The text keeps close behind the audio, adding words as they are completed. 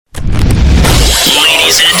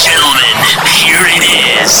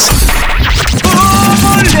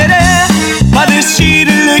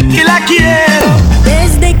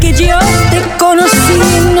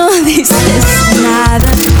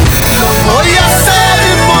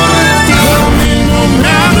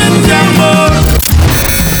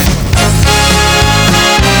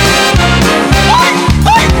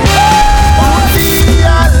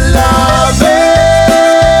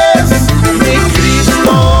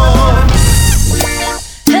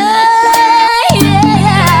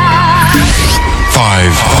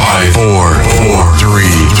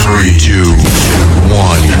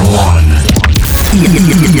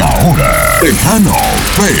Tejano,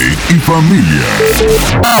 Fe y Familia.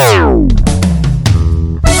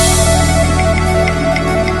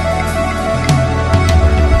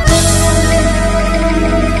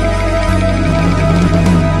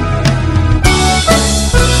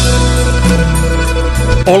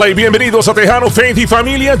 Hola y bienvenidos a Tejano, Faith y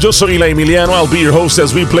Familia. Yo soy la Emiliano. I'll be your host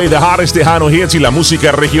as we play the hottest Tejano hits y la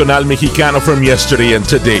música regional mexicana from yesterday and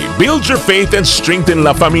today. Build your faith and strengthen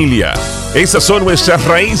la familia. Estas son nuestras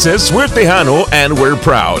raíces. We're Tejano and we're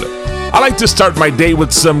proud. I like to start my day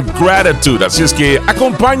with some gratitude. Así es que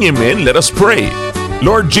acompáñenme and let us pray.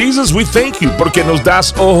 Lord Jesus, we thank you porque nos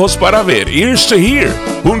das ojos para ver, ears to hear,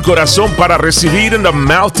 un corazón para recibir, and a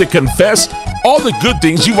mouth to confess all the good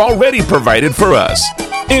things you've already provided for us.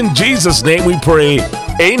 In Jesus' name we pray,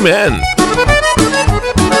 amen.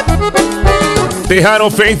 Tejano,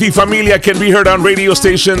 Faith y Familia can be heard on radio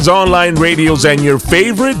stations, online radios, and your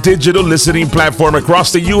favorite digital listening platform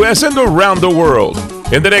across the U.S. and around the world.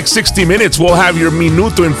 In the next 60 minutes, we'll have your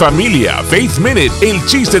Minuto en Familia, Faith Minute, El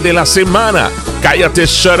Chiste de la Semana, Cállate,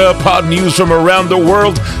 Shut Up, hot news from around the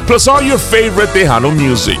world, plus all your favorite Tejano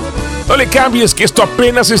music. No le cambies que esto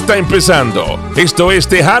apenas está empezando. Esto es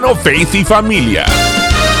Tejano, Faith y Familia.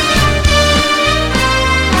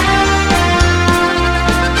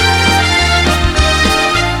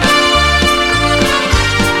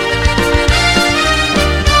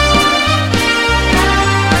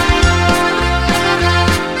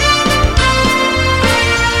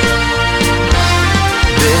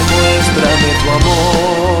 Demuéstrame tu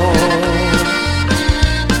amor,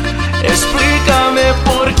 explícame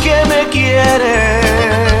por qué me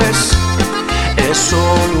quieres. Es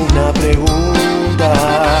solo una pregunta,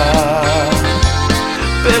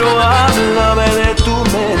 pero háblame de tu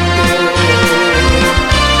mente.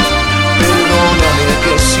 Perdóname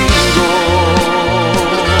que sigo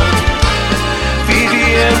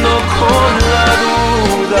viviendo con la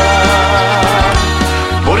duda,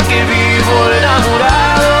 porque vivo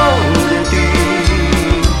enamorado de ti,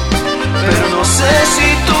 pero no sé si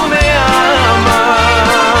tú me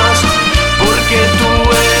amas, porque tú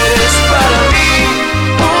eres para mí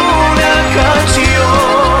una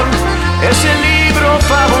canción, es el libro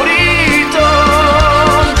favorito.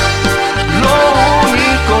 Lo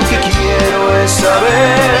único que quiero es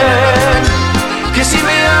saber que si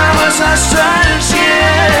me amas hasta el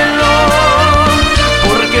cielo,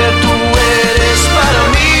 porque tú eres para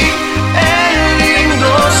mí el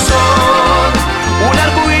lindo sol, un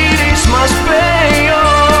arcoíris más bello,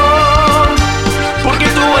 porque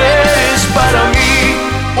tú eres para mí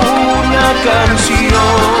una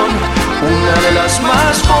canción, una de las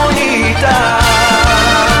más bonitas.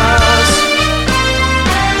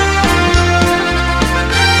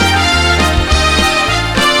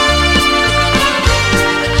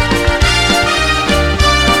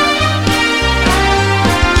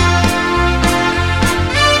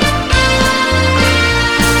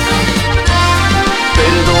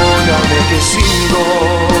 Perdóname que sigo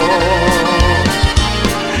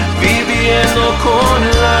viviendo con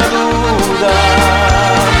la duda,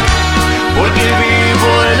 porque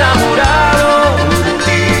vivo enamorado de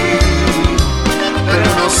ti, pero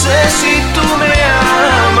no sé si tú me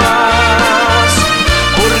amas,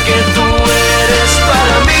 porque tú eres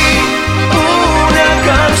para mí una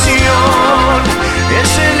canción,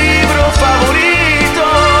 es el libro favorito.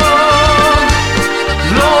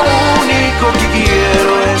 Lo único que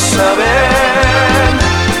quiero es saber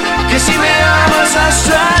que si me amas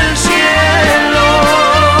hasta el cielo,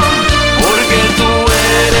 porque tú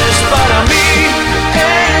eres para mí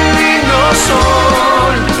el lindo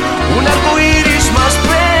sol, un arcoíris más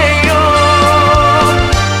bello,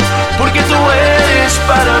 porque tú eres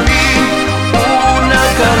para mí una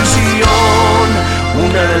canción,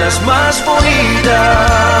 una de las más bonitas,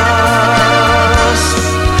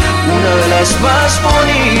 una de las más bonitas.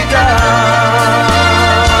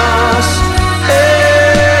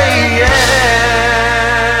 Hey, yeah.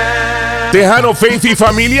 Tejano, Faith y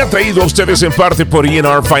Familia, traído a ustedes en parte por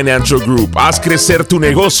ENR Financial Group. Haz crecer tu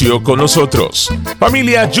negocio con nosotros.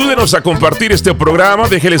 Familia, ayúdenos a compartir este programa.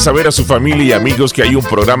 Déjele saber a su familia y amigos que hay un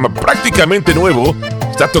programa prácticamente nuevo.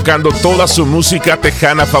 Está tocando toda su música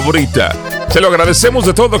tejana favorita. Se lo agradecemos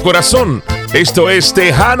de todo corazón. Esto es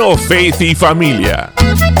Tejano, Faith y Familia.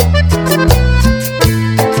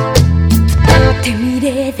 Te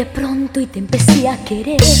miré de pronto y te empecé a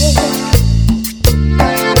querer,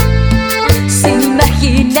 sin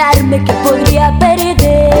imaginarme que podría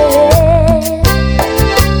perder.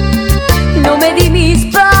 No me di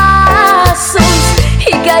mis pasos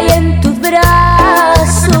y caí en tus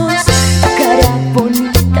brazos. Tu cara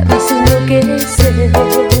bonita me hizo enloquecer,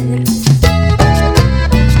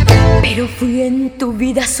 pero fui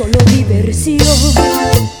diversión.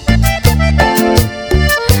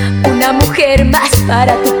 Una mujer más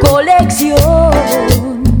para tu colección.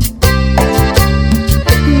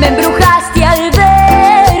 Me embrujaste al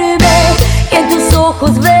verme y en tus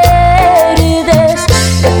ojos verdes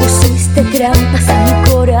te pusiste trampas a mi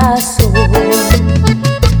corazón.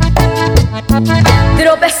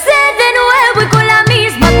 Tropecé de nuevo y con la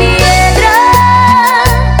misma piedra.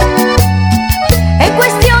 En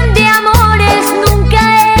cuestión de amores nunca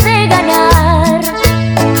he de ganar,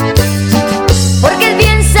 porque es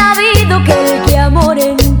bien sabido que el que amor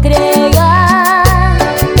entrega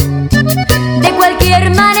de cualquier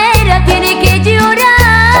manera tiene que llorar.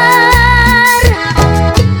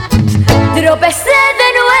 Tropecé de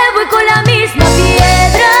nuevo y con la misma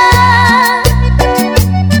piedra.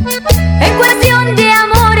 En cuestión de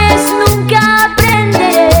amores nunca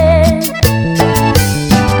aprenderé.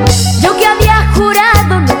 Yo que había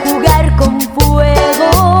jurado no jugar con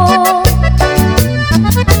fuego.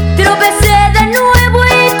 Tropecé de nuevo y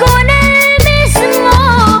con el mismo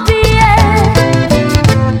pie.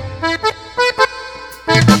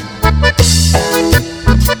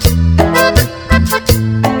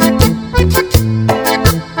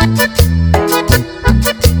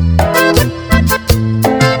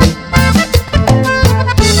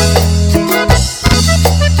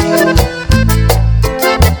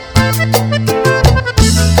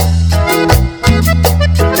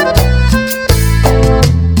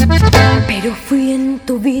 Pero fui en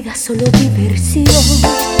tu vida solo diversión.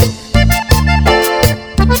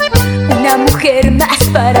 Una mujer más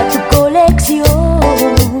para tu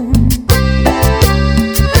colección.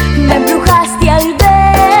 Me embrujaste al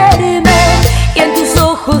verme y en tus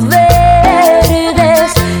ojos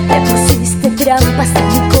verdes te pusiste trampas a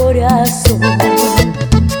mi corazón.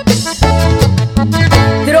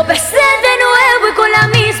 Tropecé de nuevo y con la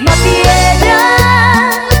misma piedra.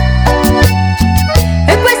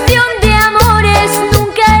 En cuestión de amores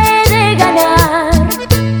nunca he de ganar,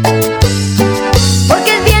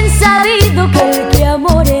 porque es bien sabido que el que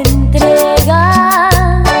amor entrega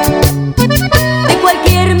de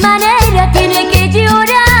cualquier manera tiene que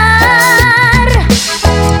llorar.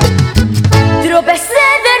 Tropecé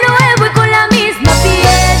de nuevo y con la misma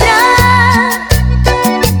piedra.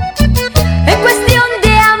 En cuestión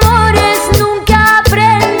de amores nunca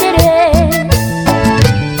aprenderé.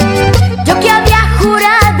 Yo que había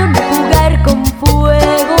jurado no jugar con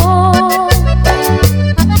fuego.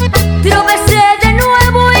 Tropecé de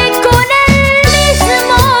nuevo y con el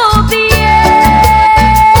mismo pie.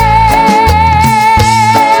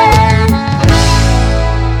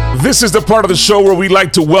 This is the part of the show where we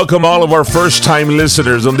like to welcome all of our first-time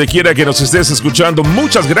listeners. Donde quiera que nos estés escuchando,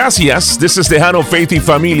 muchas gracias. This is Tejano, Faith y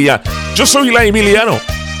Familia. Yo soy Eli Emiliano.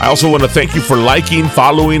 I also want to thank you for liking,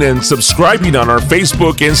 following, and subscribing on our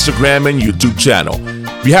Facebook, Instagram, and YouTube channel.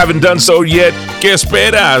 If you haven't done so yet, ¿qué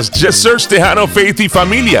esperas? Just search Tejano, Faith y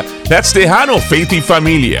Familia. That's Tejano, Faith y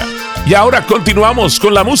Familia. Y ahora continuamos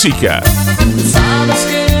con la música. Sabes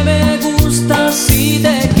que me gustas y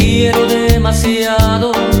te quiero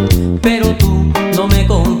demasiado, pero tú no me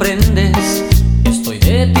comprendes. Estoy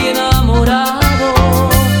de ti enamorado.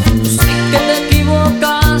 Sé que te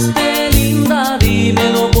equivocaste, linda,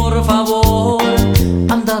 dímelo por favor.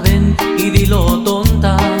 Anda, ven y dilo,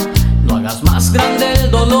 tonta, no hagas más grande el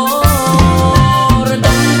dolor.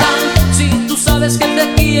 Tonta, si tú sabes que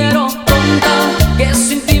te quiero, tonta, que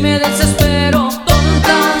sin ti me desespero,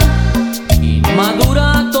 tonta,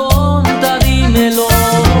 inmadura, tonta, dímelo.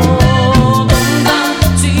 Tonta,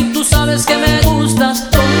 si tú sabes que me gustas,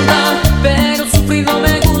 tonta, pero sufrir no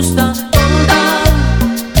me gusta, tonta,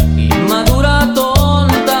 inmadura,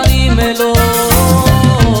 tonta, dímelo.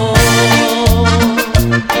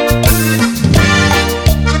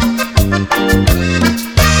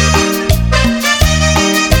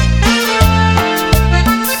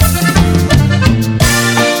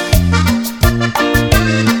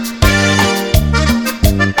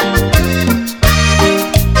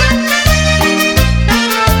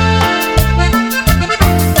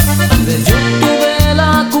 Tal vez yo tuve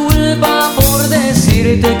la culpa por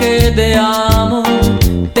decirte que te amo.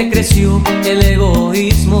 Te creció el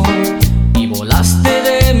egoísmo y volaste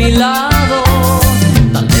de mi lado.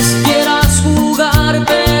 Tal vez quieras jugar,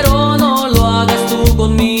 pero no lo hagas tú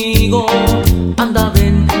conmigo. Anda,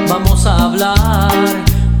 ven, vamos a hablar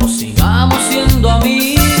o sigamos siendo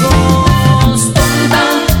amigos. Tonta,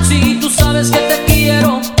 si tú sabes que te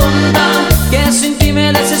quiero, tonta, que sin ti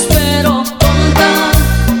me desespero, tonta,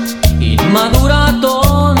 inmadura,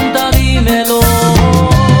 tonta, dímelo.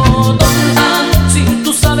 Tonta, si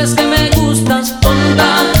tú sabes que me gustas,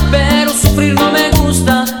 tonta, pero sufrir no me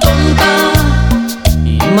gusta, tonta,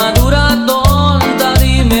 inmadura, tonta.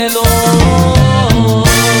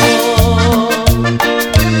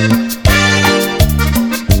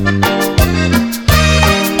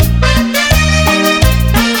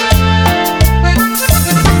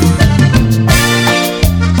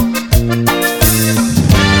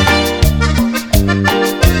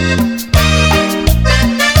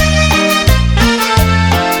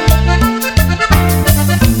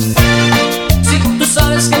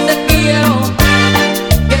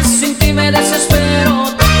 me desespero.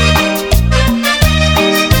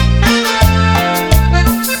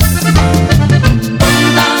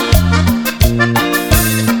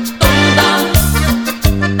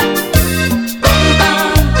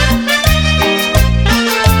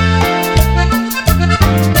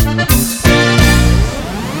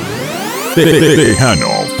 Tejano,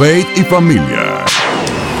 Faith y Familia.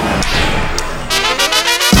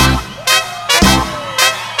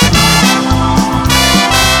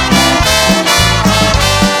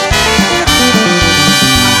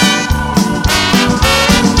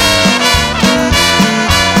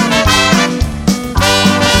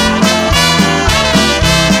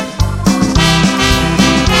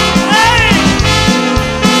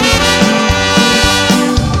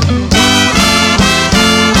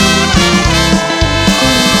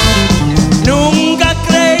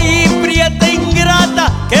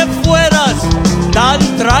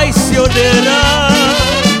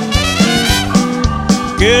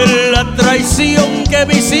 Que la traición que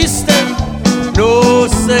me hiciste no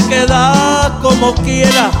se queda como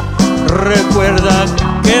quiera. Recuerda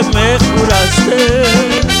que me juraste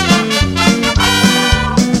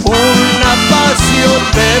una pasión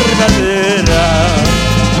verdadera.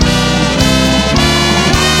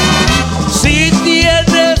 Si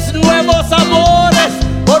tienes nuevos amores,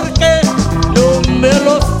 ¿por qué no me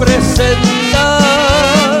los presentas?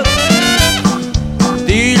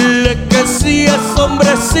 Dile que si es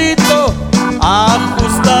hombrecito,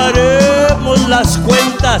 ajustaremos las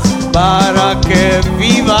cuentas para que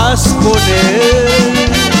vivas con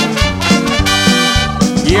él,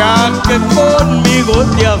 ya que conmigo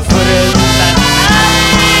te afrentas.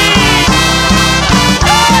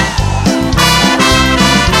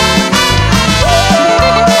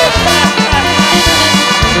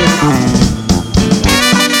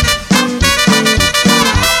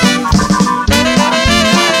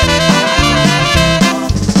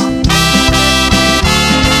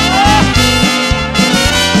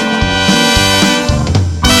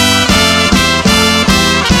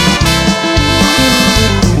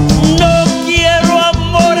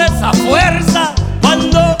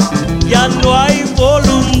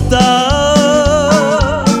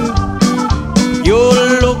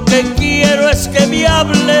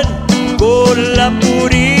 Con la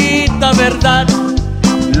purita verdad,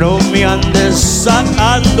 no me andes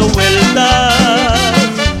sacando vueltas,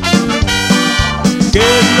 que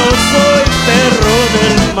no soy perro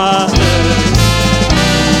del mar.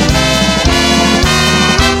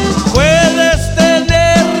 Puedes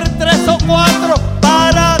tener 3 o 4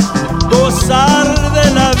 para gozar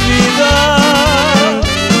de la vida,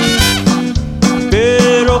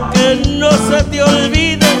 pero que no se te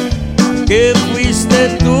olvide que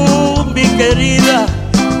fuiste tú, mi querida,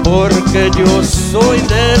 porque yo soy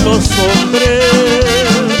de los hombres,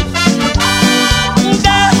 de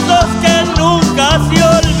esos que nunca se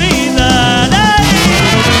olvidan.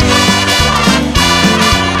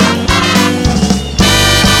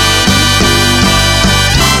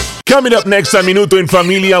 Coming up next on Minuto en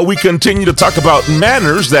Familia, we continue to talk about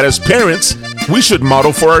manners that as parents, we should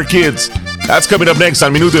model for our kids. That's coming up next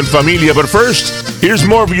on Minuto en Familia, but first, here's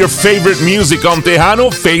more of your favorite music on Tejano,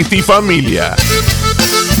 Faith y Familia.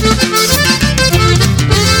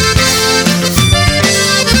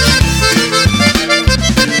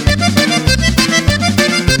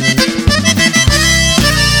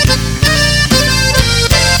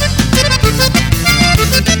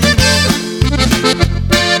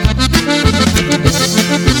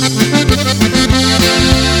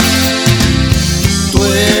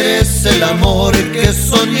 El amor que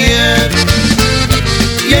soñé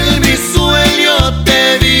y en mi sueño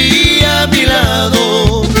te vi a mi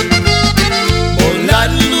lado,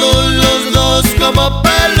 volando los dos como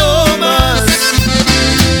palomas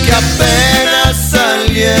que apenas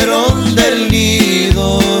salieron del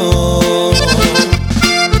nido.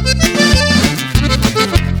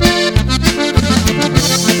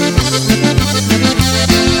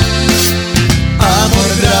 Amor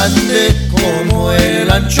grande como el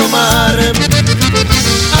ancho mar,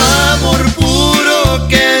 amor puro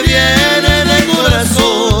que viene de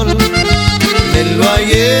corazón. Me lo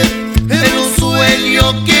hallé en un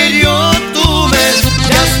sueño que yo tuve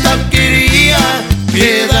y hasta quería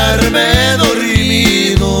quedarme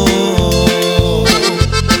dormido.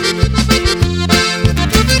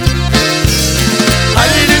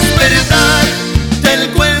 Al despertar te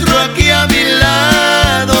encuentro aquí a mi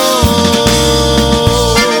lado.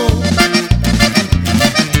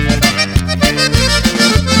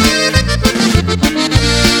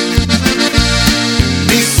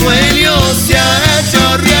 Se ha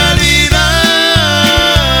hecho realidad.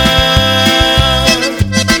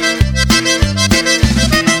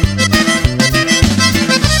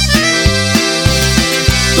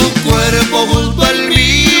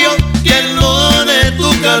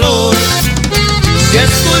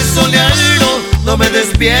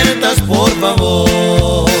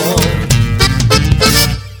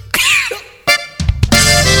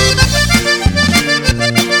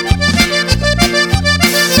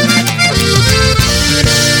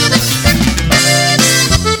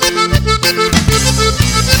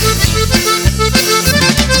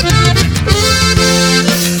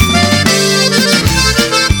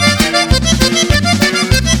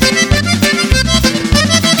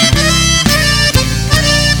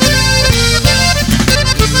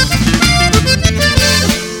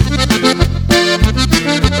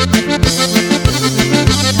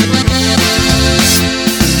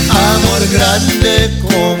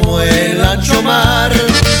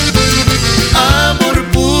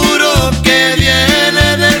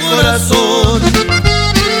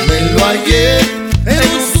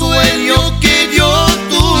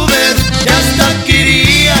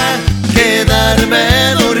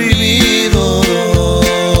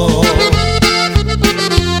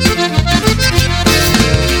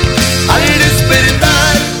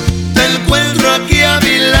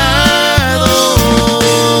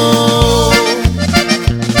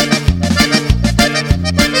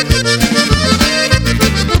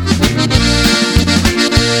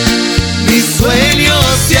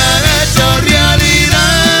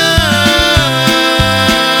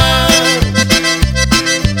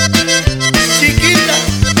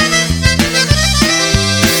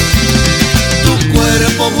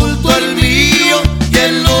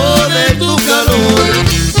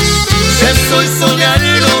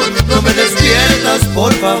 cosas,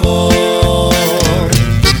 por favor.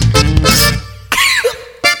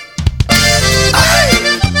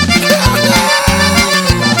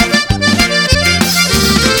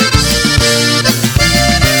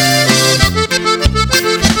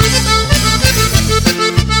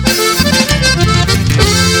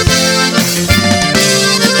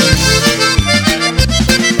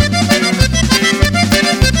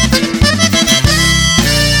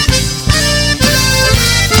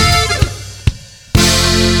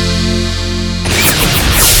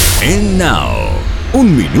 And now,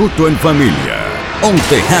 un minuto en familia. On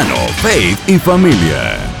Tejano, Faith y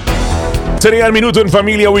Familia. Today on Minuto en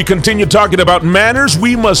Familia, we continue talking about manners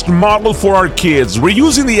we must model for our kids. We're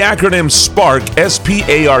using the acronym SPARK,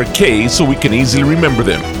 S-P-A-R-K, so we can easily remember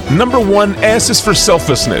them. Number 1, S is for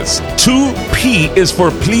selflessness. 2, P is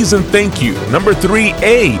for please and thank you. Number 3,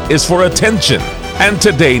 A is for attention. And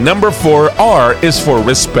today, number 4, R is for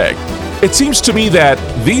respect. It seems to me that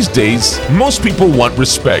these days, most people want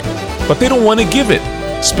respect, but they don't want to give it,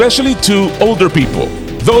 especially to older people.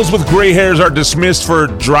 Those with gray hairs are dismissed for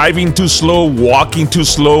driving too slow, walking too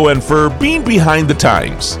slow, and for being behind the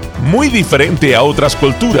times. Muy diferente a otras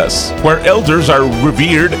culturas, where elders are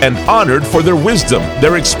revered and honored for their wisdom,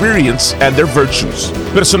 their experience, and their virtues.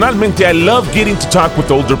 Personalmente, I love getting to talk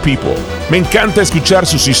with older people. Me encanta escuchar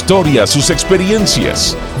sus historias, sus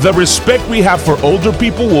experiencias. The respect we have for older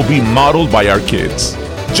people will be modeled by our kids.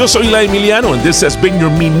 Yo soy La Emiliano, and this has been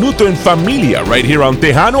your Minuto en Familia, right here on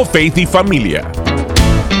Tejano, Faith y Familia.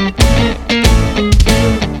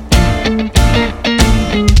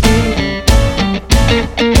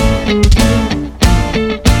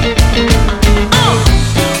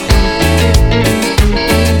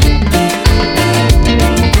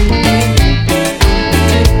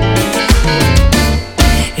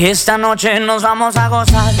 Esta noche nos vamos a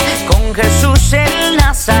gozar con Jesús el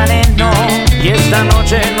Nazareno. Y esta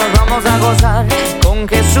noche nos vamos a gozar con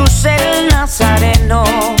Jesús el Nazareno.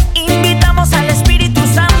 Invitamos al Espíritu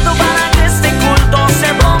Santo para que este culto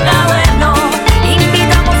se ponga bueno.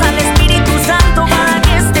 Invitamos al Espíritu Santo para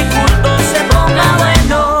que este culto se ponga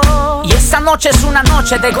bueno. Y esta noche es una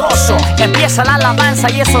noche de gozo. Empieza la alabanza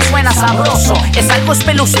y eso suena sabroso. Es algo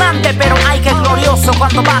espeluznante, pero ay que glorioso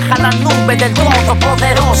cuando baja la nube del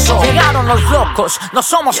Todopoderoso. Llegaron los locos, no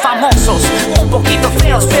somos famosos, un poquito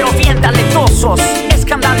feos pero bien talentosos,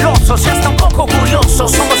 escandalosos y hasta un poco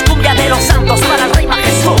curiosos. Somos cumbia de los santos para el Rey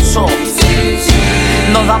majestuoso.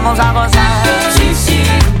 Nos vamos a gozar,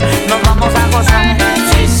 nos vamos a gozar,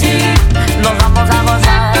 nos vamos a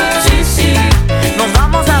gozar, nos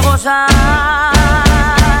vamos a gozar.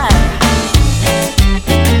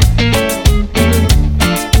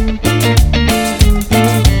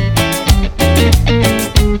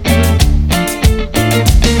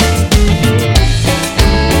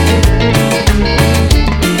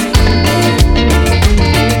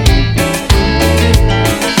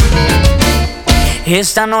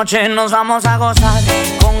 Esta noche nos vamos a gozar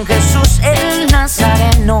con Jesús el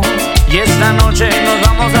Nazareno. Y esta noche nos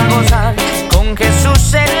vamos a gozar con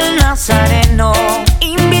Jesús el Nazareno.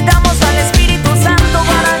 Invitamos al Espíritu Santo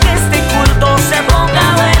para que este culto se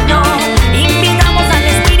ponga bueno. Invitamos al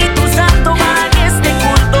Espíritu Santo para que este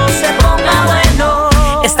culto se ponga bueno.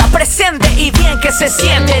 Está presente y bien que se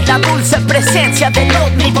siente la dulce presencia del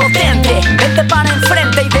Omnipotente. Vente para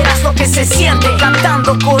enfrente y verás lo que se siente,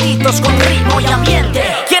 cantando coritos con ritmo y ambiente.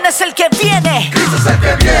 ¿Quién es el que viene? Cristo es el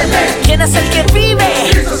que viene. ¿Quién es el que vive?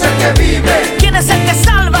 Cristo es el que vive. ¿Quién es el que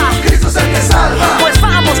salva? Cristo es el que salva. Pues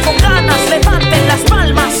vamos con ganas, levanten las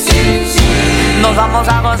palmas. Nos vamos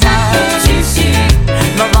a gozar.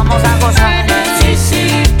 Nos vamos a gozar.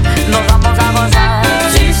 Nos vamos a gozar.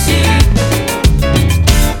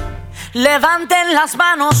 Levanten las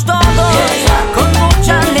manos todos con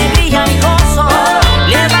mucha alegría y gozo.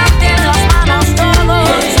 Levanten las manos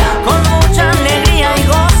todos con mucha alegría y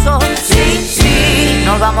gozo.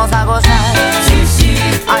 Nos vamos a gozar.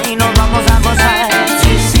 Ahí nos vamos a gozar.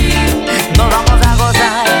 Nos vamos a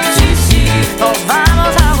gozar. Nos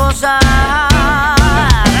vamos a gozar.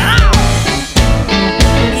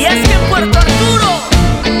 Y es que en Puerto Arturo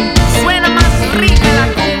suena más rica la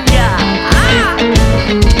cumbia.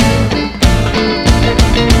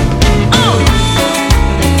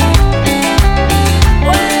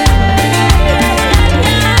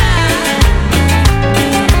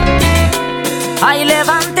 Ahí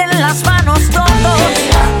levanten las manos todos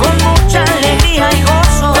con mucha alegría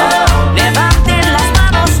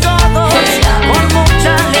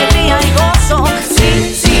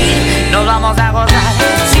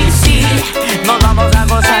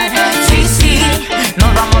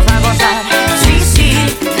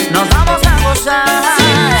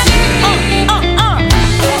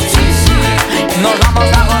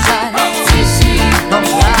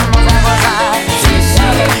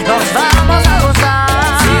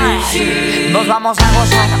nos vamos a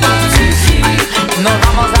gozar, nos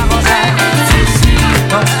vamos a gozar,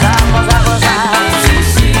 nos vamos a gozar,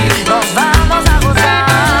 nos vamos a gozar.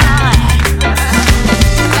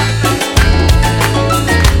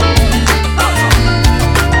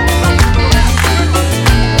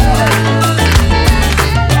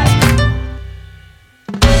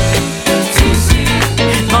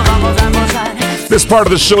 This part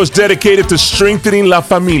of the show is dedicated to strengthening La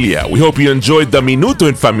Familia. We hope you enjoyed the Minuto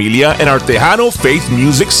en Familia and our Tejano Faith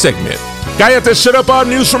Music segment. Cállate, shut up, our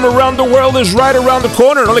news from around the world is right around the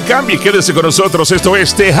corner. No le cambie, quédese con nosotros. Esto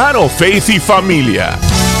es Tejano Faith y Familia.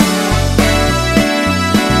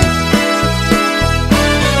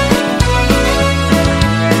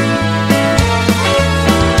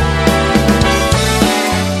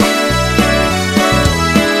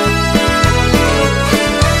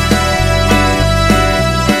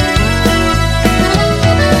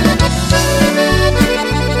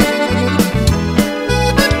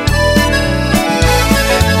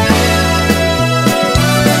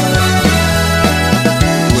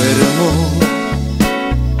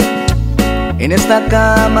 En esta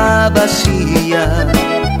cama vacía,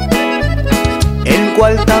 en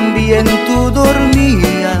cual también tú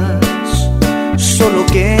dormías, solo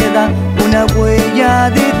queda una huella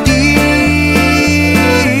de ti.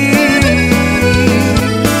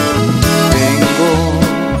 Vengo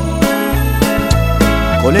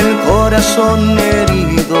con el corazón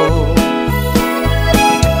herido,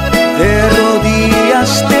 de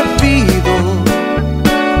rodillas te pido,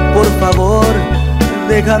 por favor,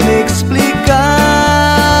 déjame explicar.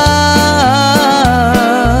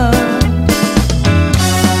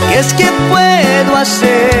 ¿Qué es que puedo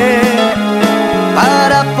hacer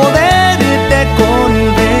para poderte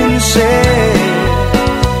convencer?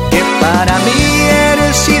 Que para mí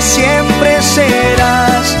eres y siempre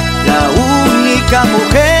serás la única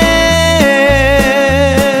mujer.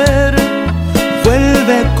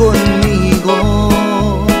 Vuelve conmigo,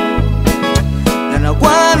 ya no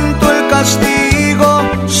aguanto el castigo.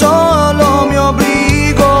 Solo me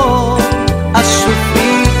obligo a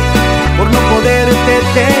sufrir por no poderte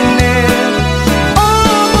tener.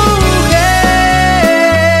 Oh, mujer,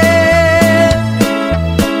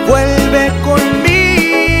 vuelve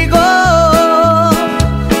conmigo.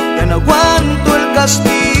 Ya no aguanto el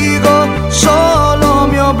castigo. Solo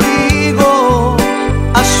me obligo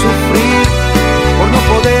a sufrir por no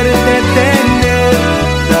poderte tener.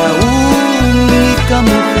 La única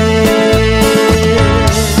mujer.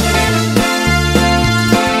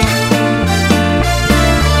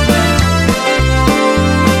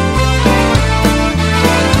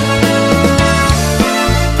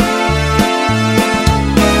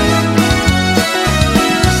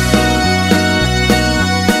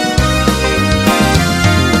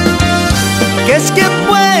 ¿Qué es que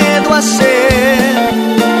puedo hacer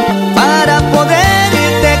para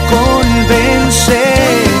poderte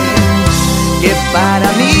convencer? Que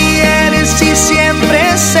para mí eres y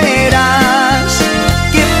siempre serás.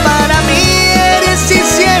 Que para mí eres y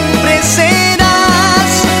siempre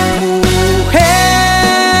serás. Mujer,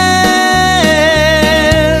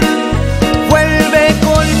 vuelve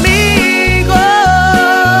conmigo.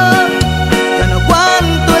 Ya no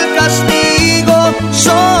aguanto el castigo.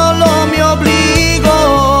 Solo me obligo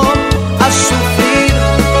a sufrir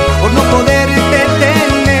por no poderte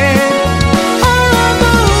tener. Oh,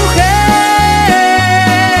 mujer,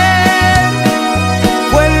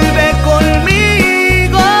 vuelve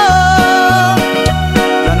conmigo.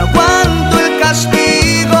 Ya no aguanto el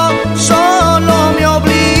castigo. Solo me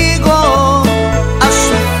obligo a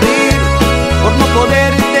sufrir por no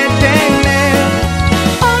poderte tener.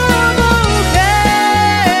 Oh, mujer,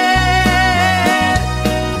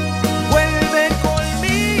 vuelve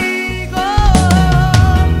conmigo.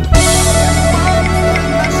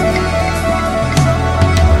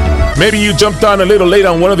 Maybe you jumped on a little late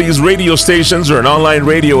on one of these radio stations or an online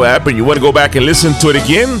radio app and you want to go back and listen to it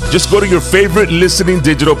again? Just go to your favorite listening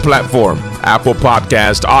digital platform. Apple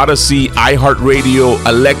Podcast, Odyssey, iHeartRadio,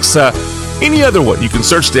 Alexa, any other one. You can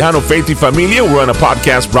search Tejano Faith y Familia. We're on a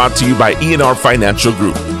podcast brought to you by E&R Financial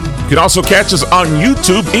Group. You can also catch us on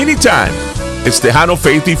YouTube anytime. It's Tejano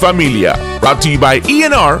Faith y Familia, brought to you by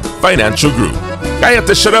E&R Financial Group.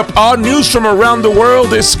 Cállate, shut up. All news from around the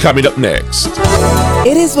world is coming up next.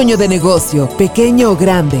 ¿Eres dueño de negocio, pequeño o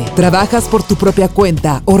grande? ¿Trabajas por tu propia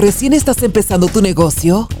cuenta o recién estás empezando tu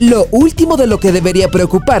negocio? Lo último de lo que debería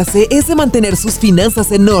preocuparse es de mantener sus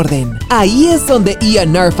finanzas en orden. Ahí es donde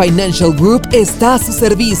ENR Financial Group está a su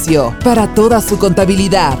servicio para toda su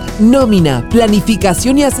contabilidad, nómina,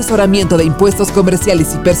 planificación y asesoramiento de impuestos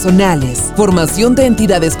comerciales y personales, formación de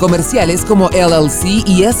entidades comerciales como LLC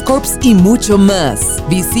y S-Corps y mucho más.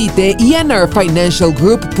 Visite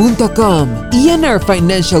enrfinancialgroup.com.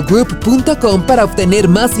 enrfinancialgroup.com para obtener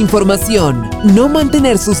más información. No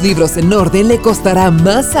mantener sus libros en orden le costará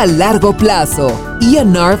más a largo plazo.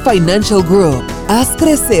 ENR Financial Group. Haz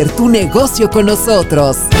crecer tu negocio con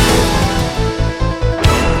nosotros.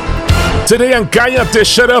 Today on Cállate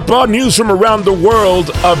Shut Up, all news from around the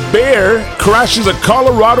world. A bear crashes a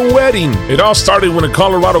Colorado wedding. It all started when a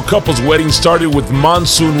Colorado couple's wedding started with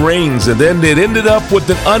monsoon rains, and then it ended up with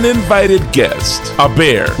an uninvited guest. A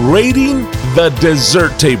bear raiding the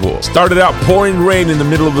dessert table. Started out pouring rain in the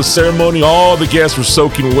middle of the ceremony. All the guests were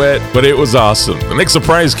soaking wet, but it was awesome. The next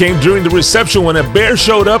surprise came during the reception when a bear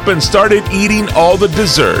showed up and started eating all the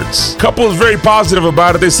desserts. Couple was very positive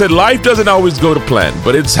about it. They said life doesn't always go to plan,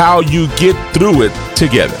 but it's how you get through it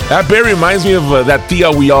together. That bear reminds me of that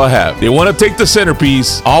tia we all have. They want to take the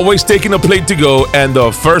centerpiece, always taking a plate to go, and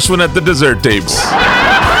the first one at the dessert table.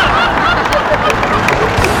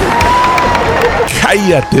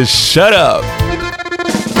 Cállate, shut up.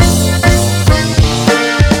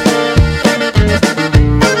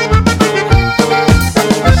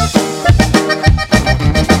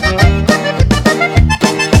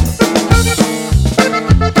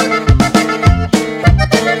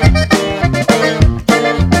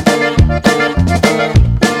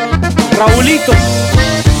 Raulito,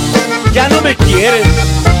 ya no me quieres.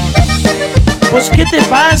 Pues ¿qué te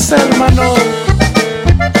pasa, hermano?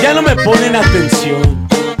 Ya no me ponen atención.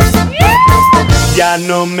 Ya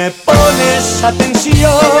no me pones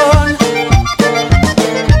atención.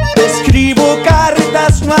 Te escribo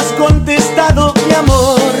cartas, no has contestado, mi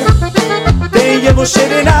amor. Te llevo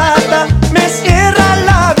serenata, me cierra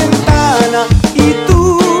la ventana. Y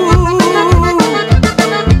tú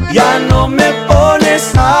ya no me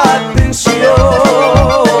pones atención.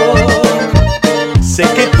 Sé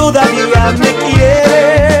que todavía me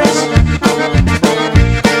quieres.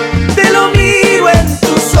 Te lo miro en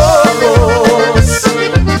tus ojos.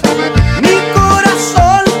 Mi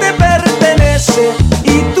corazón te pertenece.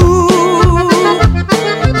 Y tú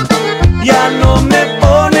ya no me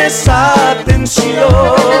pones atención.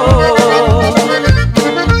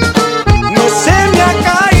 No se me ha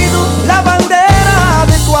caído la bandera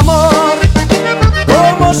de tu amor.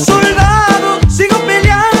 Como soldado sigo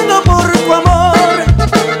peleando por tu amor.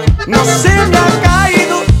 No se me ha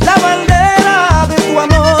caído la bandera de tu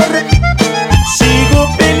amor. Sigo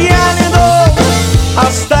peleando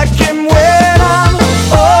hasta que muera.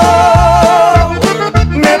 Oh,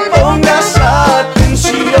 me pongas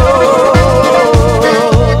atención.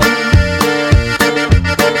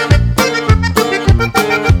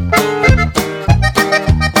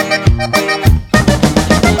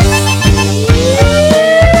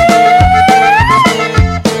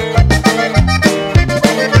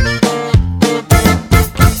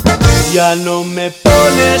 Ya no me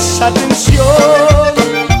pones atención.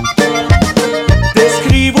 Te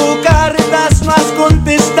escribo cartas, no has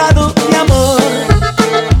contestado, mi amor.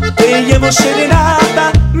 Te llevo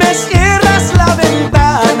serenata, me cierras la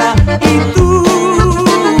ventana. Y tú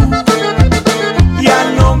ya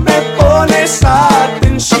no me pones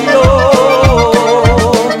atención.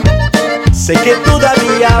 Sé que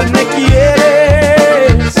todavía me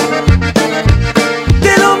quieres.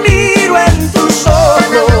 Te lo miro en tus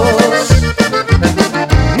ojos.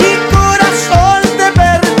 Mi corazón te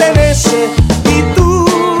pertenece. Y tú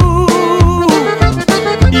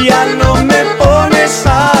ya no me pones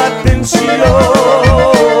atención.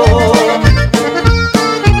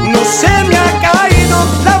 No se me acaba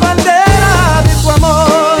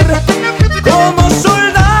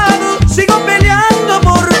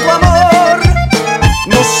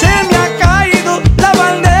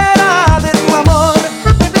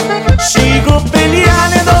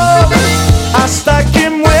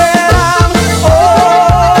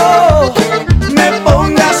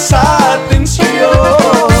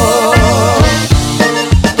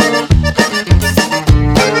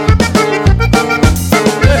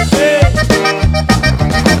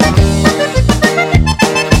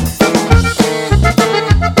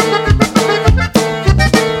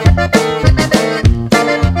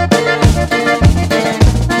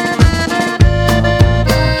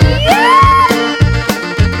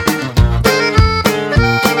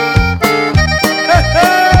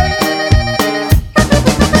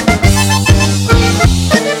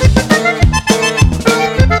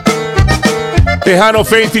Tejano,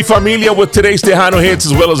 Faith y Familia with today's Tejano hits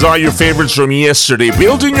as well as all your favorites from yesterday.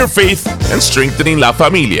 Building your faith and strengthening la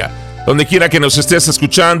familia. Donde quiera que nos estés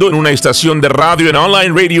escuchando, en una estación de radio, en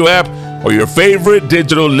online radio app, or your favorite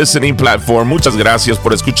digital listening platform. Muchas gracias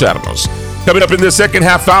por escucharnos. Coming up in the second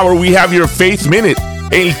half hour, we have your Faith Minute,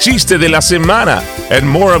 el chiste de la semana, and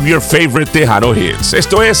more of your favorite Tejano hits.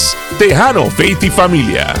 Esto es Tejano, Faith y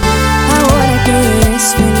Familia. Ahora que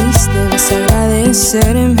eres feliz, debes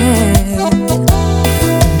agradecerme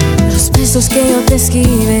los besos que yo te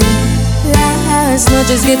esquivé. Las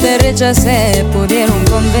noches que te rechacé pudieron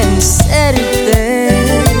convencerte.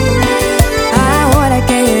 Ahora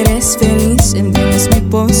que eres feliz, entiendes mi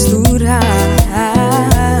postura.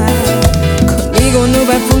 Conmigo no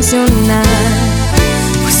va a funcionar,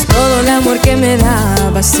 pues todo el amor que me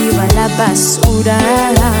dabas iba a la basura.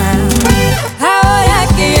 Ahora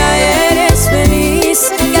que ya eres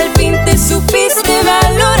feliz, que al fin te supiste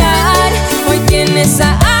valorar, hoy tienes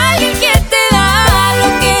a alguien que te da lo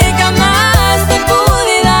que jamás te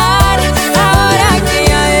pude dar. Ahora que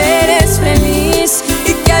ya eres feliz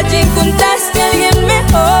y que allí encontraste a alguien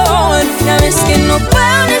mejor, ya ves que no fue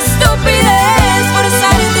una estupidez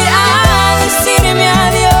forzarte a decirme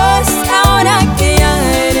adiós. Ahora que ya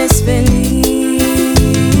eres feliz,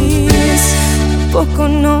 tampoco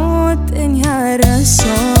no tenía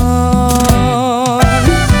razón.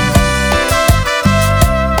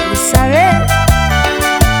 ¿Sabes?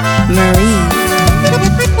 Marie.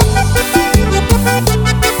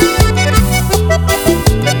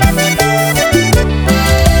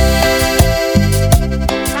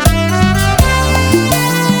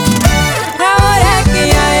 Ahora que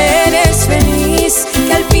ya eres feliz,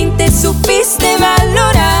 que al fin te supiste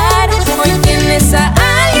valorar, hoy tienes a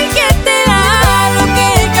alguien que te da lo que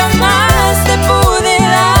jamás te pude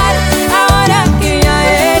dar. Ahora que ya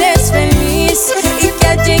eres feliz y que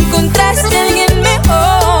allí encontraste a alguien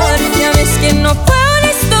mejor, ya ves que no fue una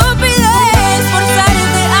estupidez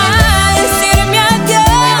forzarte a decirme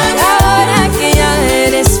adiós. Ahora que ya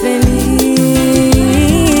eres feliz,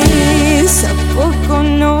 ¿a poco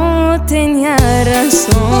no tenía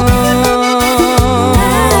razón?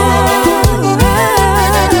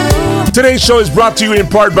 Today's show is brought to you in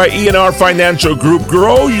part by E&R Financial Group.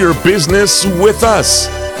 Grow your business with us.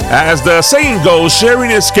 As the saying goes,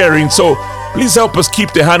 sharing is caring, so please help us keep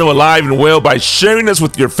Tejano alive and well by sharing us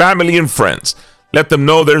with your family and friends. Let them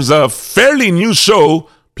know there's a fairly new show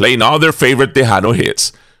playing all their favorite Tejano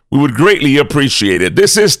hits. We would greatly appreciate it.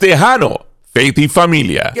 This is Tejano, Faith y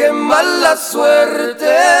Familia. Qué mala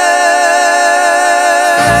suerte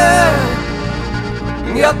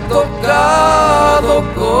me ha tocado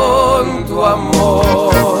con tu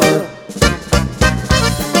amor.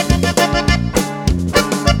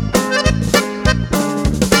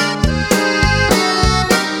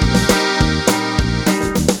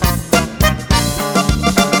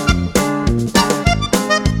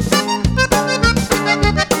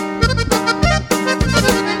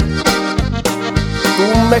 Tú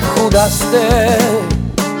me juraste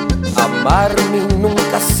amarme y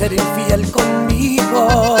nunca ser infiel conmigo.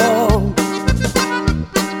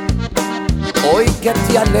 Hoy que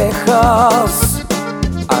te alejas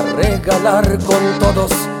a regalar con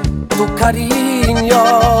todos tu cariño,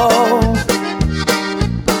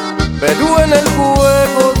 pero en el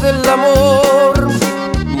juego del amor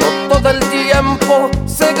no todo el tiempo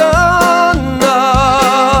se gana.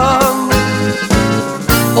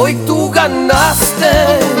 Hoy tú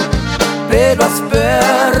ganaste, pero has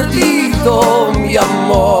perdido mi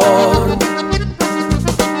amor.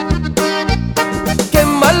 Qué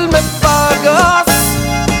mal me pagas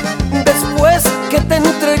después que te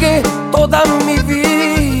entregué toda mi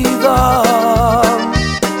vida.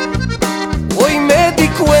 Hoy me di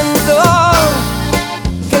cuenta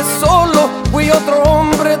que solo fui otro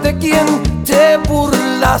hombre de quien te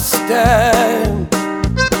burlaste.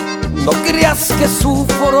 No creas que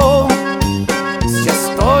sufro, si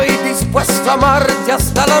estoy dispuesto a amarte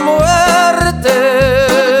hasta la muerte.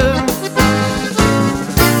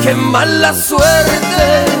 Qué mala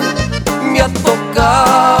suerte me ha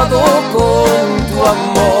tocado con tu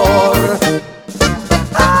amor.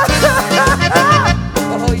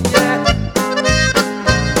 Oh, yeah.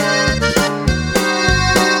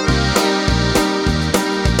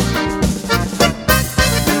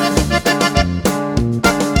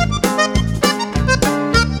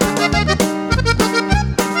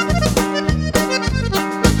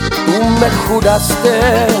 Tú me juraste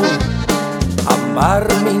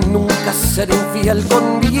amarme y nunca ser infiel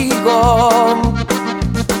conmigo.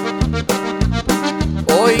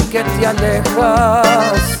 Hoy que te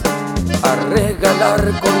alejas a regalar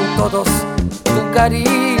con todos tu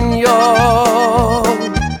cariño, daño.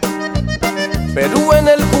 Pero en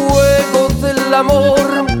el juego del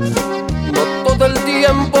amor no todo el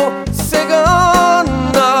tiempo se gana.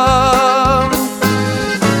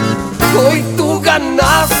 Hoy tú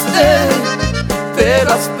ganaste,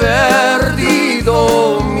 pero has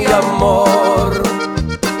perdido mi amor.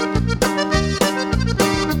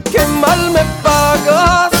 Qué mal me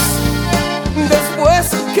pagas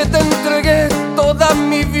después que te entregué toda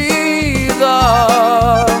mi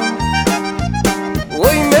vida.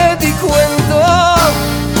 Hoy me di cuenta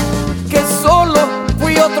que solo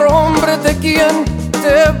fui otro hombre de quien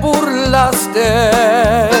te burlaste.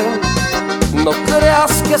 No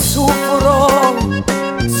creas que sufro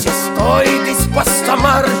si estoy dispuesto a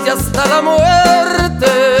amarte hasta la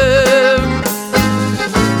muerte.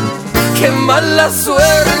 Qué mala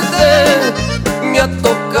suerte me ha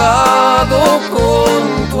tocado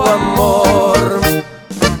con tu amor.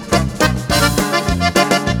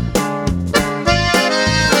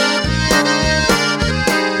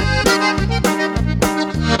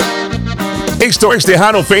 Esto es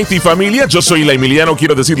Tejano, Faith y Familia. Yo soy la Emiliano.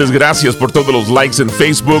 Quiero decirles gracias por todos los likes en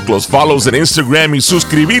Facebook, los follows en Instagram y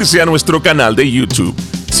suscribirse a nuestro canal de YouTube.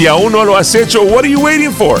 Si aún no lo has hecho, what are you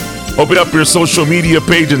waiting for? Open up your social media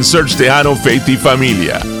page and search Tejano, Faith y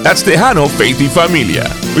Familia. That's Tejano, Faith y Familia.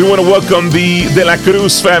 We want to welcome the De la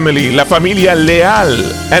Cruz family, la familia Leal,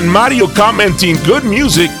 and Mario commenting, good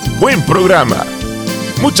music, buen programa.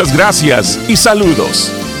 Muchas gracias y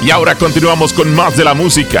saludos. Y ahora continuamos con más de la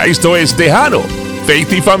música. Esto es Tejano,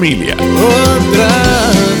 Faith y Familia. Otra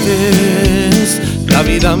vez la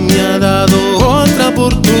vida me ha dado otra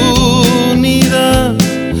oportunidad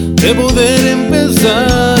de poder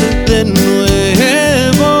empezar de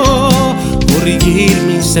nuevo, corregir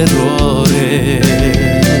mis errores,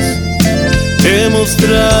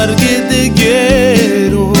 demostrar que te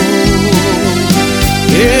quiero.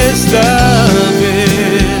 Esta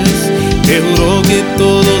vez te juro que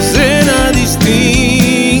todo será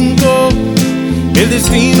distinto, el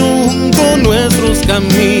destino junto nuestros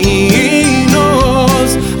caminos,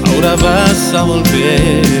 ahora vas a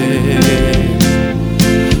volver.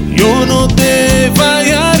 Yo no te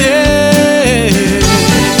fallaré,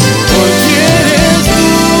 porque eres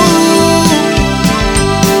tú,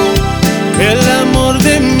 el amor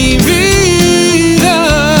de mi vida,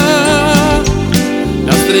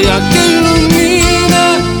 la estrella que ilumina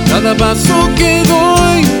cada paso que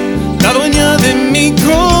doy, la dueña de mi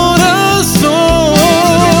corazón.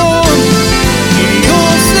 Y yo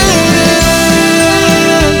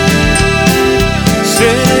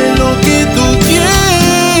seré lo que tú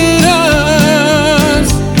quieras,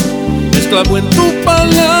 esclavo en tu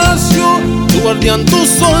palacio, tu guardián, tu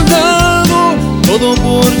soldado, todo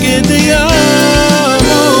porque te amo.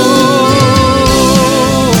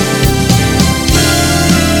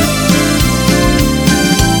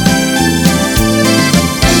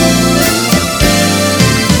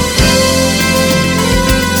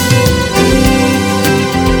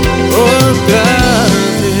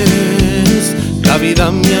 La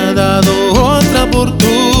vida me ha dado otra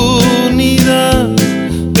oportunidad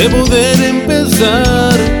de poder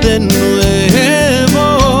empezar de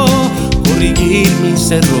nuevo, corregir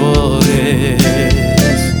mis errores,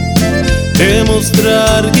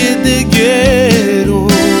 demostrar que te quiero.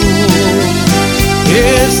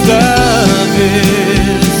 Esta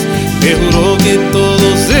vez te juro que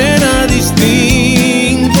todo será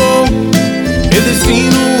distinto, el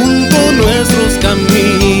destino junto nuestros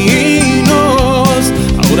caminos,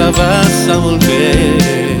 ahora vas a volver.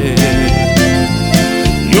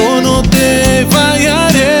 Yo no te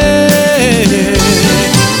fallaré,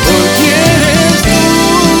 porque eres tú,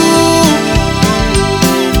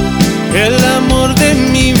 el amor de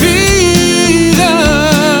mi vida,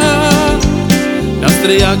 la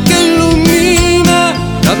estrella que ilumina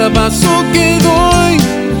cada paso que doy,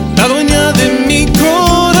 la dueña de mi corazón.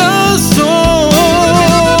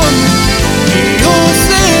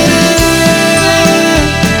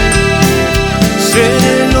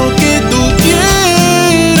 Seré lo que tú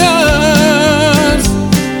quieras,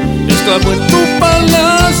 esclavo en tu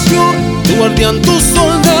palacio, tu guardián, tu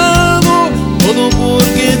soldado, todo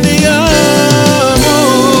porque te amo.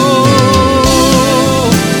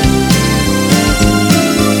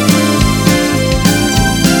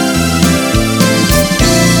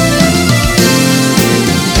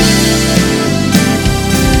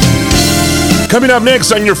 Coming up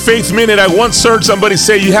next on your Faith Minute, I once heard somebody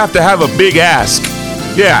say you have to have a big ask.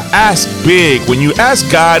 Yeah, ask big. When you ask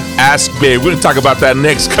God, ask big. We're going to talk about that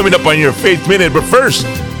next, coming up on your Faith Minute. But first,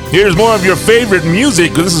 here's more of your favorite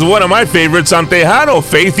music, because this is one of my favorites on Tejano,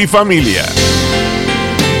 Faith y Familia.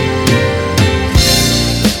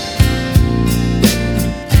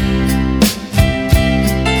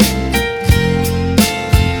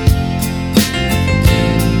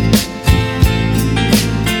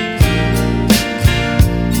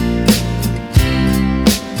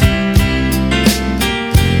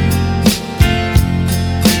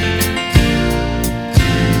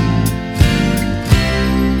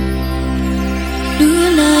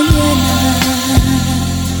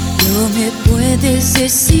 me puedes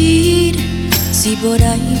decir si por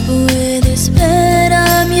ahí puedes ver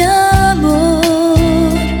a mi amor.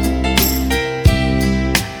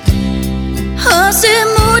 Hace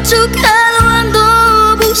mucho que lo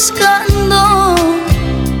ando buscando.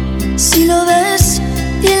 Si lo ves,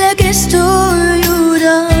 dile que estoy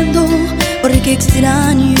llorando porque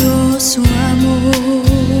extraño su amor.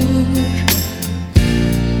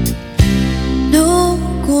 No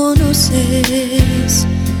conoces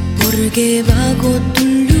porque bajo tu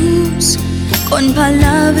luz con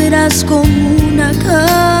palabras como una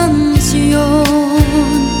canción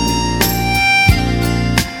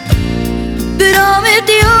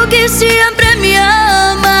prometió que siempre me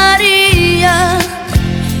amaría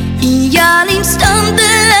y al instante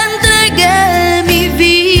le entregué mi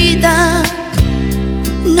vida.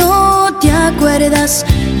 ¿No te acuerdas?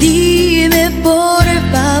 Dime por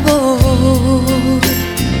favor.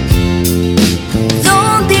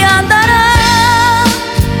 ¿Dónde andará?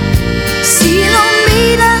 Si lo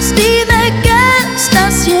miras, dime qué está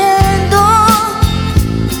haciendo.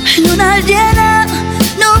 Luna llena,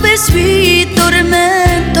 no ves mi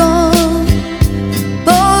tormento.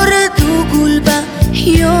 Por tu culpa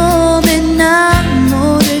yo me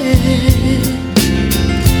enamoré.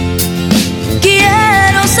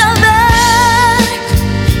 Quiero saber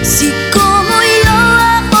si como yo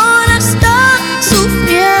ahora está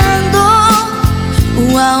sufriendo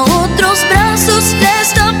o a otros brazos le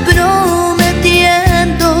está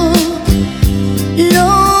prometiendo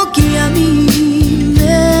lo que a mí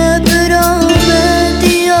me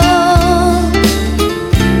prometió.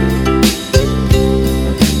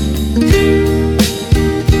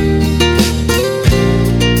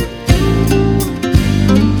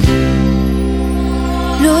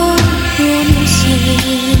 Lo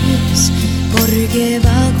conoces porque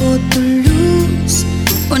bajo tu luz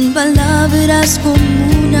con palabras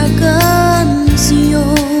como una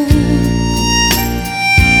canción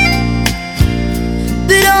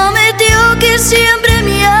prometió que siempre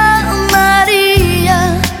me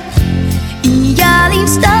amaría y al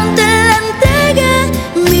instante le entregué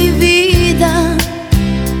mi vida.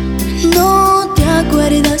 ¿No te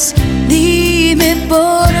acuerdas? Dime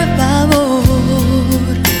por favor.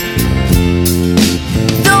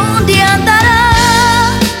 ¿Dónde andará?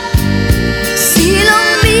 Si lo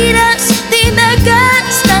miras, dime qué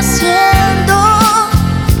está haciendo.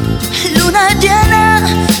 Luna llena,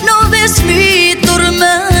 no ves mi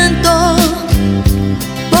tormento.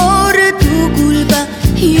 Por tu culpa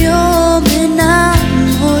yo me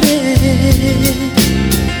enamoré.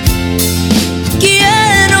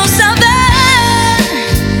 Quiero saber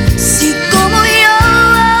si como yo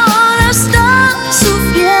ahora está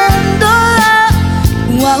sufriendo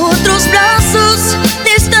o a otros brazos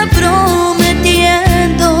te está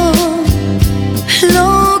prometiendo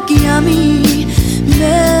lo que a mí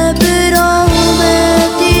me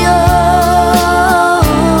prometió.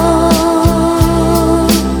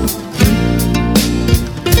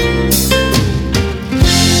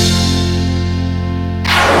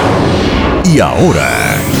 Y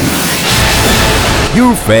ahora,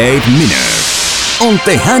 Your Faith Minute on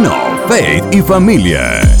Tejano, Faith y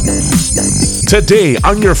Familia. Today,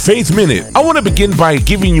 on your Faith Minute, I want to begin by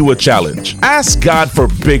giving you a challenge. Ask God for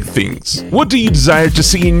big things. What do you desire to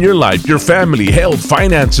see in your life, your family, health,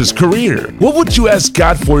 finances, career? What would you ask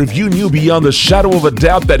God for if you knew beyond the shadow of a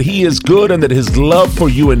doubt that He is good and that His love for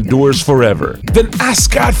you endures forever? Then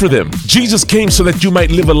ask God for them. Jesus came so that you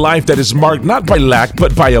might live a life that is marked not by lack,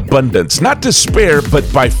 but by abundance, not despair, but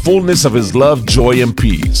by fullness of His love, joy, and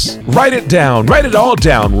peace. Write it down. Write it all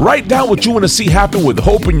down. Write down what you want to see happen with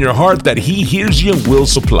hope in your heart that He hears you and will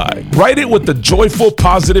supply. Write it with the joyful,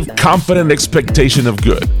 positive, confident expectation of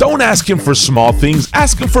good. Don't ask Him for small things,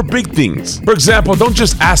 ask Him for big things. For example, don't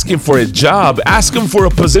just ask Him for a job, ask Him for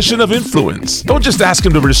a position of influence. Don't just ask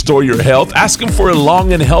Him to restore your health, ask Him for a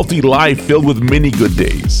long and healthy life filled with many good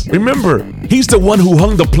days. Remember, He's the one who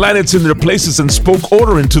hung the planets in their places and spoke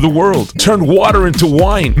order into the world, turned water into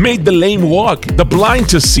wine, made the lame walk, the blind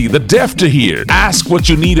to see, the deaf to hear. Ask what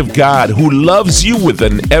you need of God, who loves you with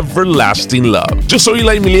an everlasting love. Yo soy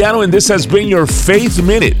Eli Emiliano and this has been your Faith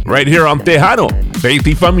Minute right here on Tejano, Faith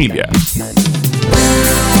y Familia.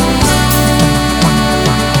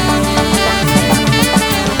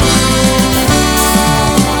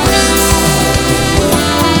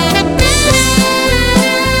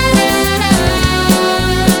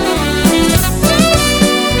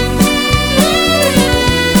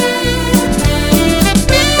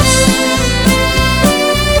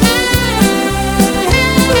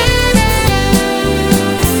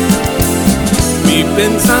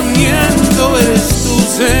 Pensamiento eres tú,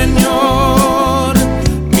 Señor.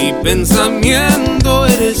 Mi pensamiento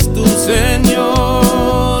eres tú,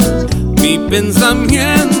 Señor. Mi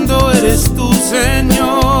pensamiento eres tú,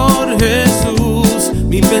 Señor Jesús.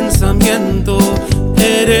 Mi pensamiento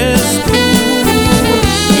eres tú.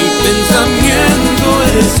 Mi pensamiento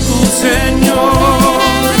eres tú,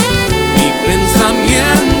 Señor. Mi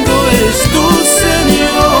pensamiento eres tú,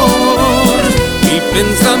 Señor. Mi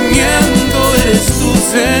pensamiento eres tú,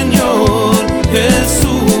 Señor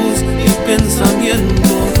Jesús. Mi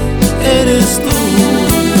pensamiento eres tú.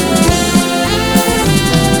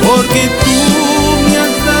 Porque tú me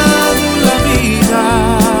has dado la vida,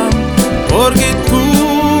 porque tú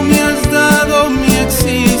me has dado mi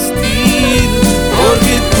existir,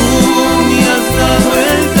 porque tú me has dado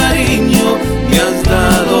el cariño, me has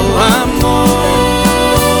dado amor,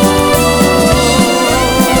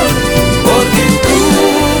 porque tú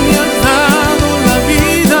me has dado la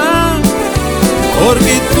vida,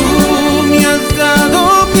 porque tú me has dado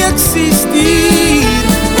mi existir,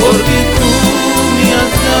 porque tú me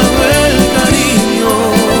has dado el cariño,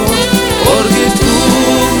 porque tú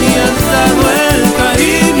me has dado el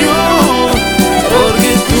cariño,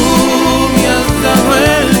 porque tú me has dado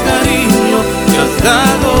el cariño, me has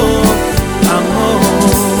dado amor.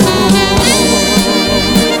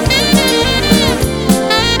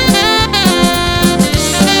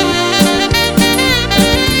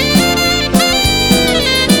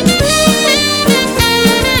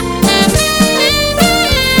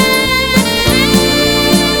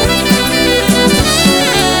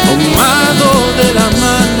 Tomado de la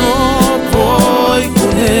mano voy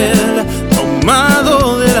con él,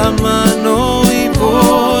 tomado de la mano y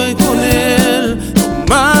voy con él,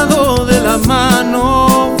 tomado de la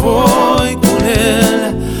mano voy con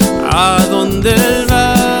él, a donde él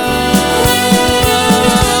va.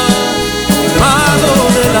 Tomado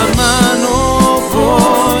de la mano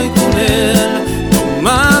voy con él,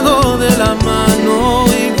 tomado de la mano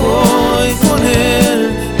y voy con él,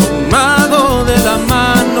 tomado de la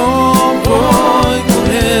mano voy con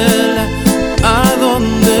él, a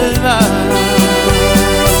donde él va.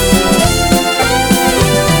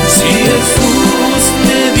 Si Jesús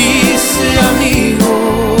me dice, amigo,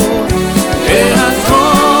 deja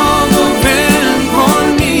todo, ven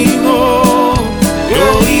conmigo, yo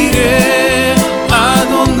iré a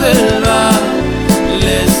donde él va,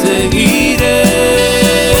 le seguiré.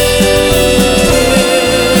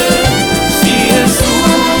 Si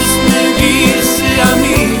Jesús me dice,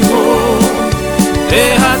 amigo,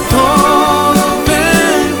 deja todo,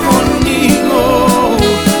 ven conmigo,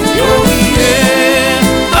 yo iré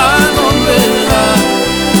a donde él va,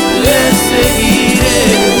 le seguiré.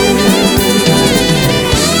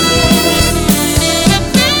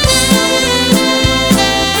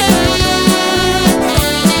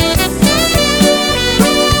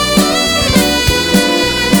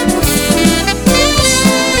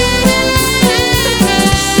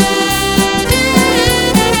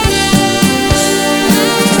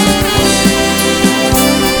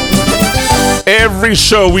 Every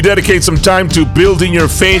show, we dedicate some time to building your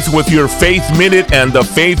faith with your Faith Minute and the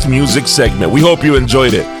Faith Music segment. We hope you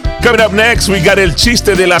enjoyed it. Coming up next, we got el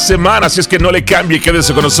chiste de la semana, así es que no le cambie,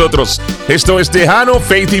 quédese con nosotros. Esto es Tejano,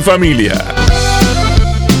 Faith y Familia.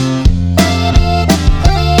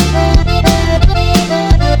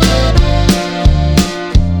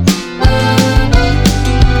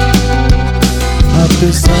 A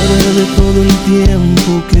pesar de todo el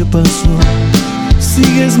tiempo que pasó,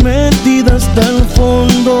 sigues metida hasta el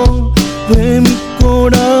fondo de mi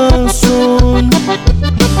corazón.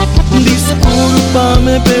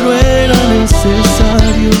 Discúlpame, pero era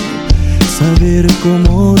necesario saber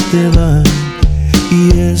cómo te va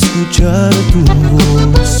y escuchar tu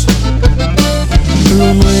voz.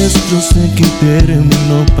 Lo nuestro sé que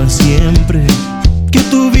terminó para siempre, que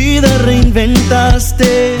tu vida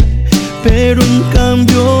reinventaste, pero en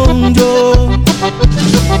cambio yo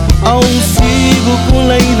aún sigo con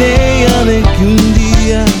la idea de que un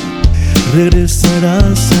día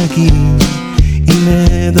regresarás aquí y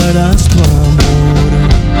me darás tu amor.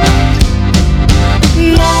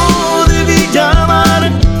 No debí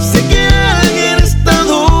llamar, sé que alguien está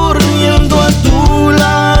durmiendo a tu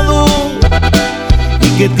lado y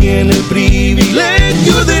que tiene el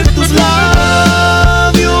privilegio de tus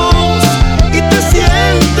labios y te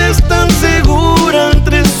sientes tan segura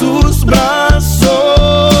entre sus brazos.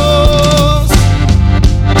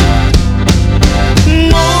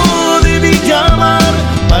 No debí llamar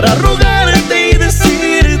para rogarte y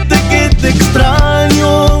decirte que te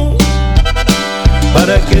extraño,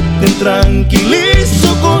 para que te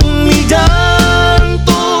tranquilizo con mi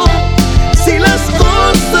llanto. Si las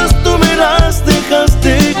cosas tú me las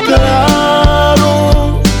dejaste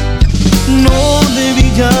claro,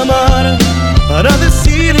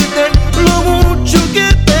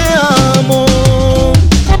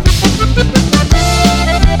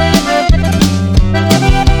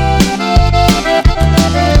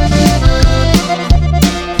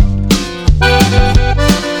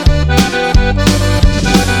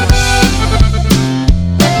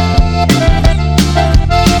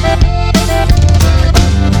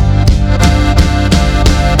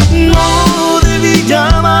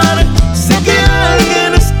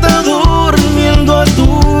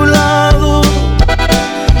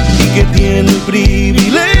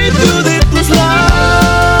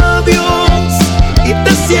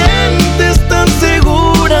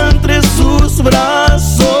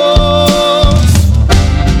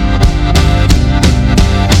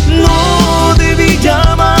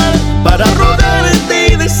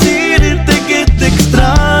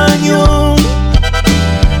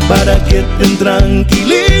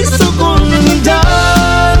 tranquilizo con mi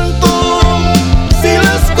llanto. Si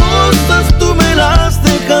las cosas tú me las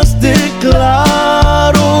dejaste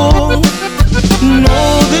claro,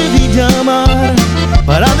 no debí llamar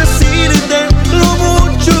para decirte lo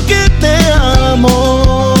mucho que te amo.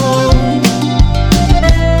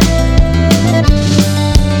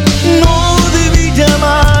 No debí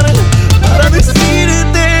llamar para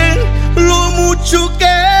decirte lo mucho que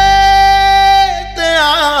te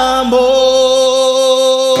amo.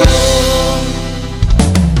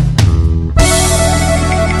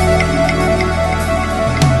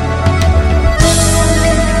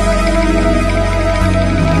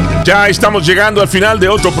 Ya estamos llegando al final de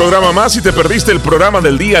otro programa más. Si te perdiste el programa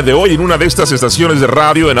del día de hoy en una de estas estaciones de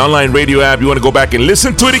radio and online radio app, you want to go back and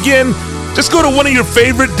listen to it again, just go to one of your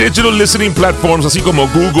favorite digital listening platforms, así como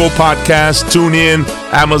Google Podcasts, TuneIn,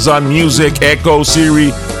 Amazon Music, Echo,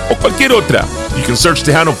 Siri, o cualquier otra. You can search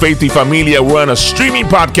Tejano, Faith y Familia. We're on a streaming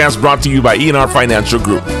podcast brought to you by E&R Financial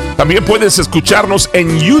Group. También puedes escucharnos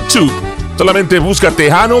en YouTube. Solamente busca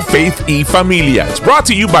Tejano, Faith y Familia. It's brought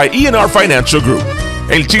to you by E&R Financial Group.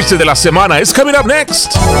 El chiste de la semana es coming up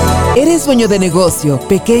next. ¿Eres dueño de negocio,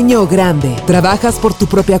 pequeño o grande? ¿Trabajas por tu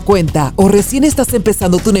propia cuenta o recién estás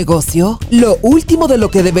empezando tu negocio? Lo último de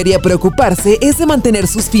lo que debería preocuparse es de mantener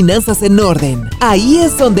sus finanzas en orden. Ahí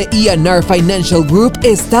es donde E&R Financial Group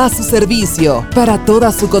está a su servicio para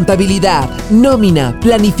toda su contabilidad, nómina,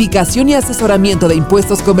 planificación y asesoramiento de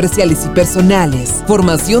impuestos comerciales y personales,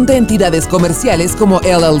 formación de entidades comerciales como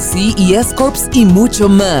LLC y S-Corps y mucho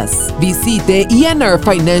más. Visite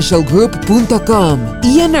ENRFinancialGroup.com.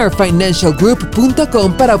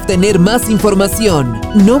 ENRFinancialGroup.com para obtener más información.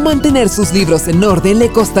 No mantener sus libros en orden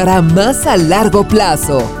le costará más a largo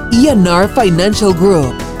plazo. E&R Financial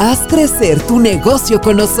Group. Haz crecer tu negocio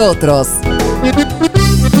con nosotros.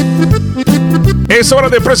 Es hora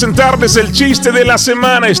de presentarles el chiste de la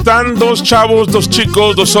semana. Están dos chavos, dos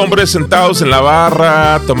chicos, dos hombres sentados en la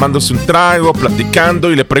barra, tomándose un trago,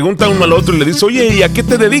 platicando, y le preguntan uno al otro y le dice: oye, ¿y a qué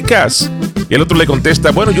te dedicas? Y el otro le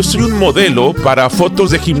contesta: bueno, yo soy un modelo para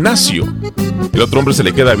fotos de gimnasio. El otro hombre se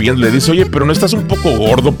le queda viendo y le dice: oye, ¿pero no estás un poco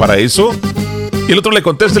gordo para eso? Y el otro le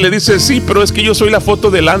contesta y le dice: sí, pero es que yo soy la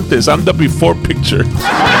foto del antes. I'm the before picture.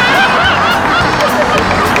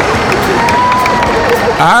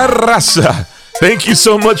 Arrasa. Thank you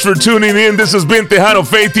so much for tuning in. This has been Tejano,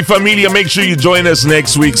 Faith y Familia. Make sure you join us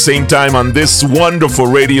next week, same time on this wonderful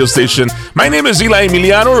radio station. My name is Eli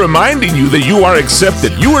Emiliano, reminding you that you are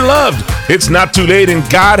accepted, you are loved. It's not too late and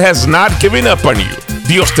God has not given up on you.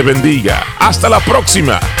 Dios te bendiga. Hasta la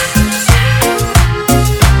próxima.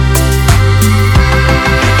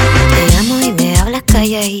 Te llamo y me hablas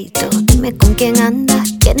calladito. Dime con quién andas,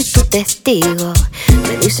 quién es tu testigo.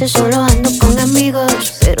 Me dices solo ando con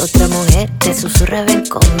amigos, pero otra mujer te susurra ven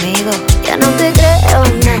conmigo. Ya no te creo,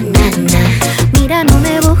 na, na, na. Mira, no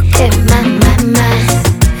me busques más, más, más.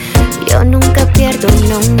 Yo nunca pierdo,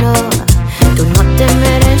 no, no. Tú no te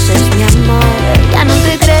mereces mi amor. Ya no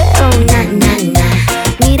te creo, na, na, na.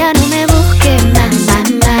 Mira, no me busques más,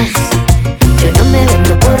 más, más. Yo no me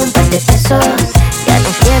vendo por un par de pesos. Ya no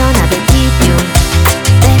quiero nada de ti, ni un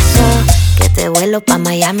beso. Que te vuelo pa'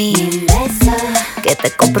 Miami, beso. Que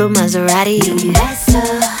te compro un Maserati, beso.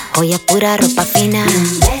 Hoy es pura ropa fina,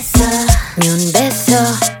 beso. Ni un beso,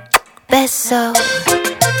 beso.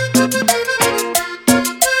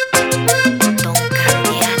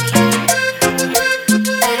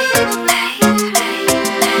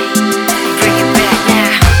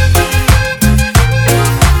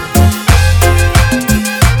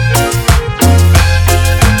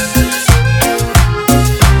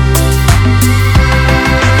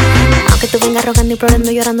 Rogando y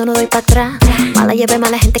implorando, llorando, no doy para atrás. Mala lleve,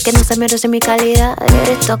 mala gente que no se merece mi calidad.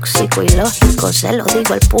 Eres tóxico y lógico, se lo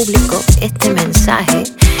digo al público. Este mensaje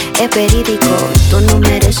es verídico. Tú no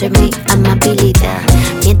mereces mi amabilidad.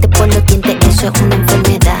 Miente por lo quinte, eso es una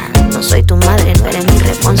enfermedad. No soy tu madre, no eres mi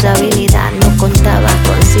responsabilidad. No contabas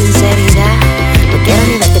con sinceridad. No quiero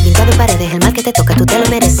ni verte pintado en paredes. El mal que te toca, tú te lo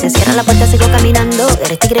mereces. Cierra la puerta, sigo caminando.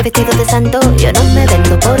 Eres tigre vestido de santo. Yo no me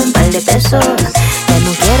vendo por un par de pesos. Ya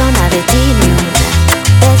no quiero nada de ti, ni un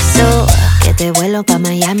beso. Que te vuelo pa'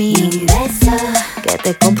 Miami, beso. Que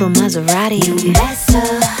te compro un Maserati, beso.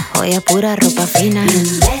 Hoy es pura ropa fina,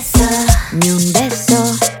 beso. Ni un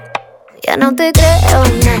beso. Ya no te creo,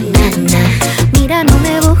 na, na, na. Mira, no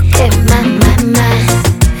me busques más, más, más.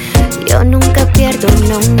 Yo nunca pierdo,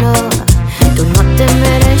 no, no. Tú no te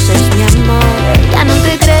mereces mi amor. Ya no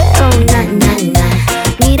te creo, na, na, na.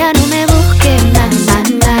 Mira, no me busques más, más,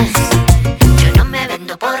 más. Yo no me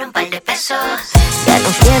vendo por un par de pesos. Ya no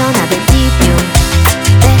quiero nada de ti, ni un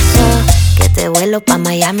beso. Que te vuelo vuelo pa'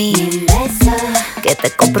 Miami. Un beso. Que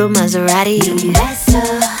te compro un Maserati. Un beso.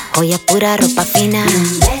 Joya pura, ropa fina.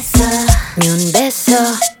 Un beso. Ni un beso.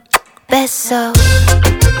 Beso.